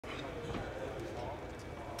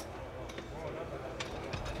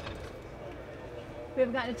We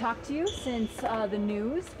haven't gotten to talk to you since the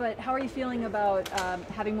news, but how are you feeling about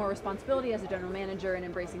having more responsibility as a general manager and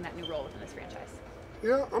embracing that new role within this franchise?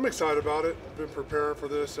 Yeah, I'm excited about it. Been preparing for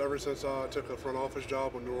this ever since I took a front office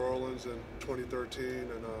job with New Orleans in 2013,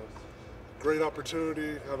 and great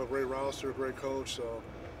opportunity. Have a great roster, great coach, so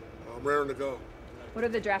I'm raring to go. What are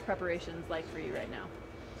the draft preparations like for you right now?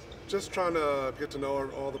 Just trying to get to know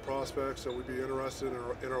all the prospects that would be interested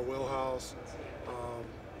in our wheelhouse,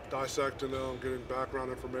 dissecting them, getting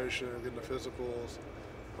background information, getting the physicals,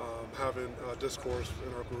 having discourse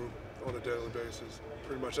in our group on a daily basis.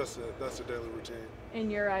 Pretty much that's the daily routine. In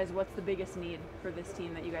your eyes, what's the biggest need for this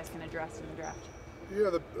team that you guys can address in the draft?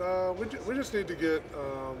 Yeah, we just need to get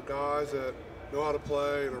guys that know how to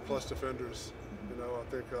play and are plus defenders. You know,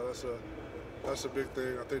 I think that's a big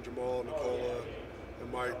thing. I think Jamal, Nikola,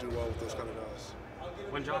 and Mike do well with those kind of guys.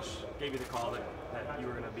 When Josh gave you the call that you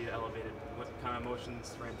were going to be elevated, what kind of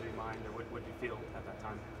emotions ran through your mind, or what did you feel at that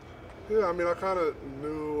time? Yeah, I mean, I kind of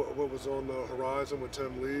knew what was on the horizon with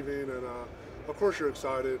Tim leaving, and of course you're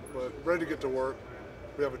excited, but ready to get to work.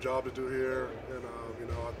 We have a job to do here, and you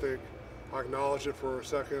know, I think I acknowledge it for a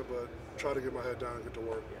second, but try to get my head down and get to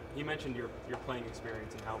work. Yeah. You mentioned your playing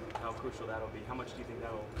experience and how crucial that'll be. How much do you think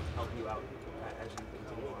that'll help you out as you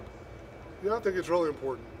continue on? Yeah, I think it's really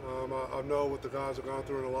important. I know what the guys have gone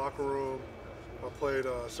through in the locker room. I played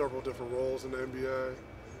several different roles in the NBA,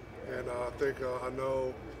 and I think I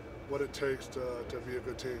know what it takes to be a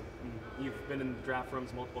good team. You've been in draft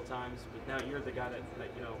rooms multiple times, but now you're the guy that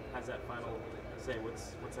you know has that final say.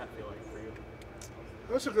 What's that feel like for you?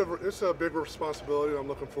 It's a big responsibility I'm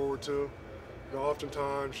looking forward to. You know,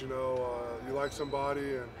 oftentimes, you know, you like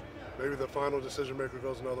somebody and maybe the final decision maker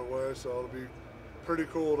goes another way, so it'll be pretty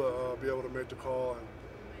cool to be able to make the call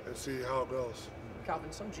and see how it goes.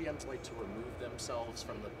 Calvin, some GMs like to remove themselves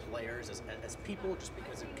from the players as people just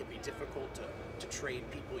because it can be difficult to trade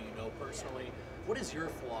people you know personally. What is your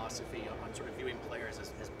philosophy on sort of viewing players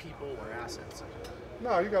as people or assets?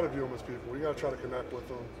 No, you got to view them as people. You got to try to connect with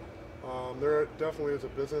them. There definitely is a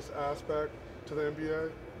business aspect to the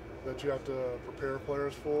NBA that you have to prepare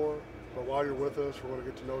players for. But while you're with us, we're going to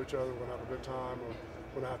get to know each other. We're going to have a good time.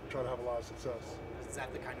 We're going to try to have a lot of success. Is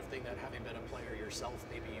that the kind of thing that, having been a player yourself,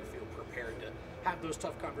 maybe you feel prepared to have those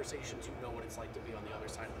tough conversations? You know what it's like to be on the other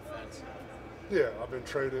side of the fence. Yeah, I've been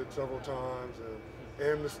traded several times and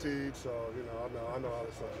amnestied, so you know I know how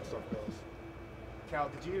this stuff goes. Cal,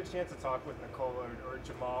 did you get a chance to talk with Nikola or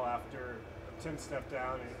Jamal after Tim stepped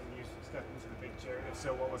down and you stepped into the big chair? If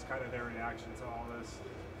so, what was kind of their reaction to all this?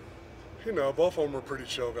 You know, both of them were pretty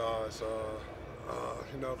chill guys.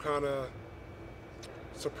 You know, kind of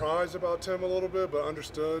surprised about Tim a little bit, but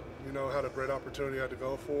understood. You know, had a great opportunity he had to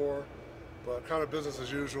go for, but kind of business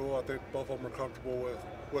as usual. I think both of them are comfortable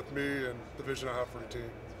with me and the vision I have for the team.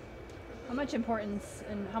 How much importance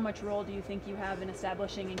and how much role do you think you have in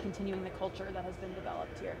establishing and continuing the culture that has been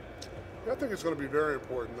developed here? Yeah, I think it's going to be very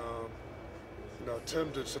important. You know, Tim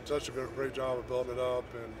did such a great job of building it up,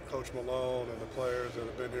 and Coach Malone and the players that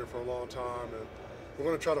have been here for a long time. And we're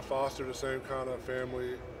going to try to foster the same kind of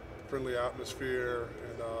family-friendly atmosphere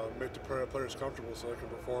and make the players comfortable so they can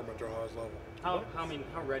perform at their highest level. How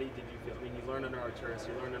ready did you feel? I mean, you learned under Arturas,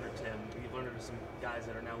 you learned under Tim, you learned under some guys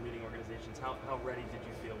that are now leading organizations. How ready did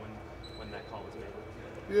you feel when that call was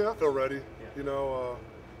made? Yeah, I feel ready. Yeah. You know,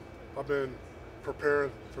 I've been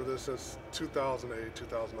preparing for this since 2008,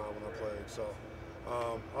 2009 when I played. So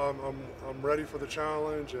I'm ready for the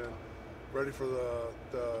challenge and ready for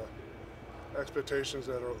the expectations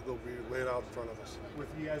that'll be laid out in front of us. With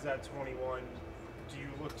you guys at 21, do you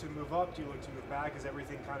look to move up? Do you look to move back? Is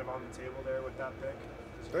everything kind of on the table there with that pick?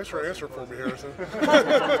 Thanks for answering for me, Harrison.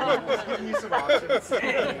 Giving you some options.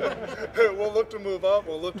 We'll look to move up.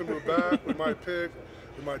 We'll look to move back. We might pick.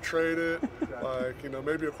 We might trade it. Like, you know,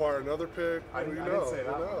 maybe acquire another pick. I didn't say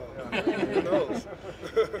that. Who knows?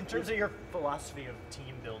 In terms of your philosophy of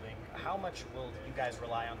team building, how much will you guys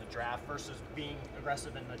rely on the draft versus being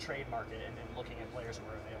aggressive in the trade market and looking at players who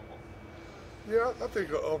are available? Yeah, I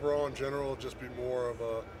think overall in general, it'll just be more of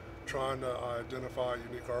a trying to identify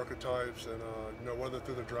unique archetypes, and you know, whether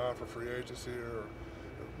through the draft or free agency, or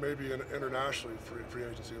maybe internationally free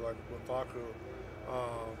agency like with Facu.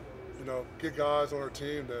 You know, get guys on our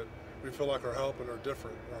team that we feel like are helping, or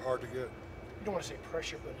different, or hard to get. You don't want to say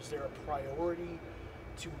pressure, but is there a priority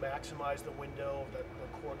to maximize the window that the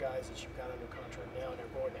core guys that you've got under contract now and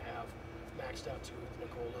they're going to have maxed out to with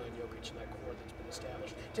Nikola and Jokic and that core that's been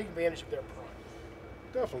established? Take advantage of their prime.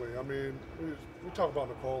 Definitely. I mean, we talk about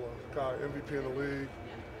Nikola, guy MVP in the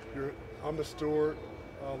league. I'm the steward,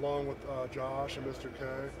 along with Josh and Mr. K,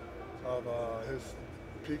 of his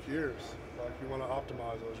peak years. Like, you want to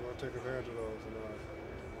optimize those, you want to take advantage of those. And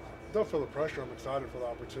don't feel the pressure. I'm excited for the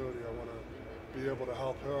opportunity. I want to be able to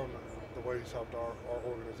help him the way he's helped our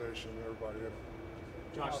organization and everybody in it.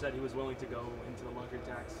 Josh said he was willing to go into the luxury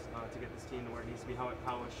tax to get this team to where it needs to be. How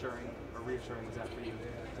assuring or reassuring was that for you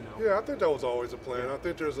to know? Yeah, I think that was always a plan. I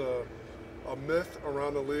think there's a myth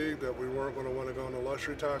around the league that we weren't going to want to go into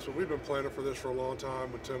luxury tax, but we've been planning for this for a long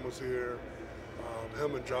time. When Tim was here,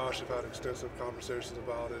 him and Josh have had extensive conversations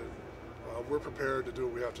about it. We're prepared to do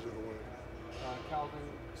what we have to do to win. Calvin,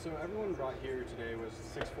 so everyone brought here today was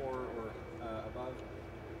 6'4" or above.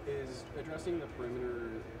 Is addressing the perimeter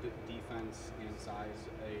defense and size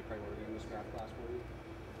a priority in this draft class for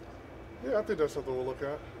you? Yeah, I think that's something we'll look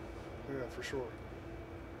at. Yeah, for sure.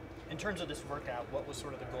 In terms of this workout, what was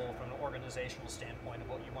sort of the goal from an organizational standpoint of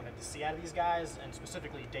what you wanted to see out of these guys, and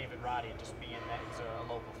specifically David Roddy, just being that he's a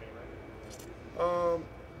local favorite?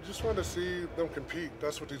 Just wanted to see them compete.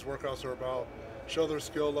 That's what these workouts are about. Show their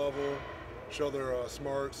skill level, show their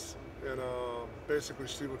smarts, and basically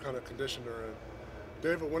see what kind of condition they're in.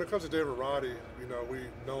 When it comes to David Roddy, you know, we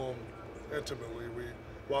know him intimately. We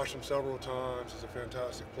watched him several times. He's a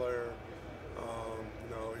fantastic player. You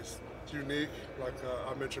know, he's unique, like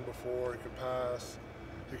I mentioned before. He can pass,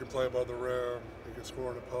 he can play above the rim, he can score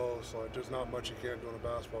in the post. Like, there's not much he can't do on a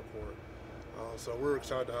basketball court. So we're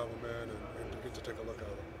excited to have him in and get to take a look at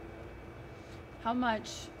him. How much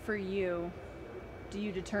for you do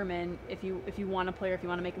you determine if you want a player, if you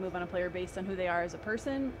want to make a move on a player based on who they are as a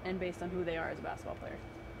person and based on who they are as a basketball player?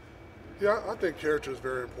 Yeah, I think character is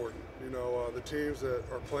very important. You know, the teams that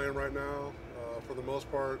are playing right now, for the most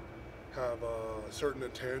part, have certain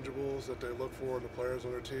intangibles that they look for in the players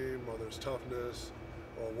on their team, whether it's toughness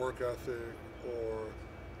or work ethic or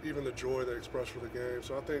even the joy they express for the game.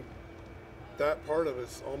 So I think that part of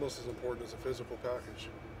it's almost as important as a physical package.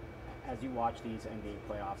 As you watch these NBA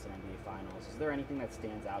playoffs and NBA finals, is there anything that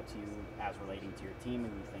stands out to you as relating to your team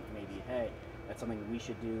and you think maybe, hey, that's something we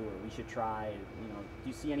should do or we should try? You know, do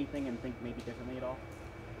you see anything and think maybe differently at all?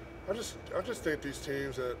 I just think these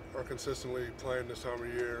teams that are consistently playing this time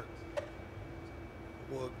of year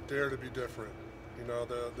will dare to be different. You know,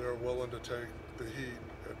 they're willing to take the heat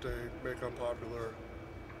if they make unpopular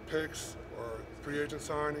picks or free agent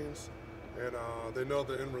signings, and they know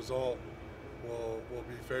the end result will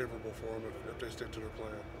be favorable for them if they stick to their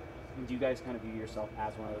plan. And do you guys kind of view yourself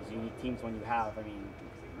as one of those unique teams when you have, I mean,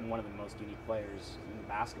 one of the most unique players in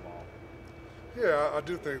basketball? Yeah, I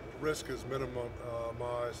do think risk is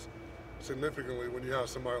minimized significantly when you have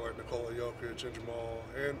somebody like Nikola Jokic and Jamal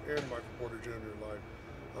and Michael Porter Jr.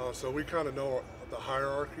 So we kind of know the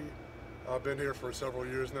hierarchy. I've been here for several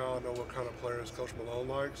years now. I know what kind of players Coach Malone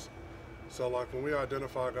likes. So like when we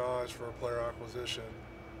identify guys for a player acquisition,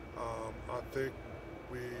 I think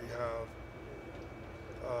we have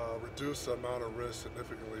reduced the amount of risk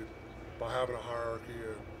significantly by having a hierarchy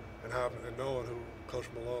and knowing who Coach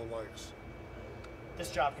Malone likes.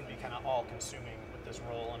 This job can be kind of all-consuming with this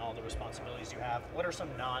role and all the responsibilities you have. What are some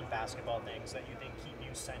non-basketball things that you think keep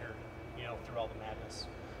you centered, you know, through all the madness?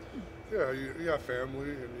 Yeah, you have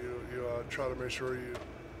family, and you try to make sure you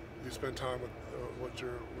spend time with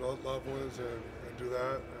your loved ones and do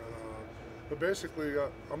that. But basically,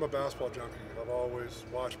 I'm a basketball junkie. I've always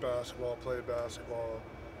watched basketball, played basketball.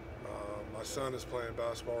 My son is playing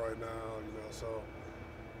basketball right now, you know, so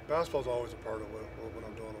basketball's always a part of what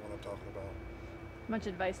I'm doing and what I'm talking about. How much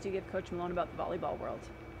advice do you give Coach Malone about the volleyball world?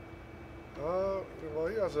 Well,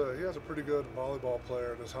 he has a pretty good volleyball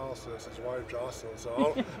player in his house. That's his wife, Jocelyn.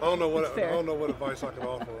 So I don't know what advice I can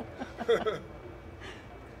offer him.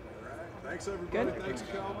 Thanks everybody. Good. Thanks,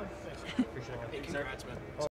 Calvin. Hey, congrats, man.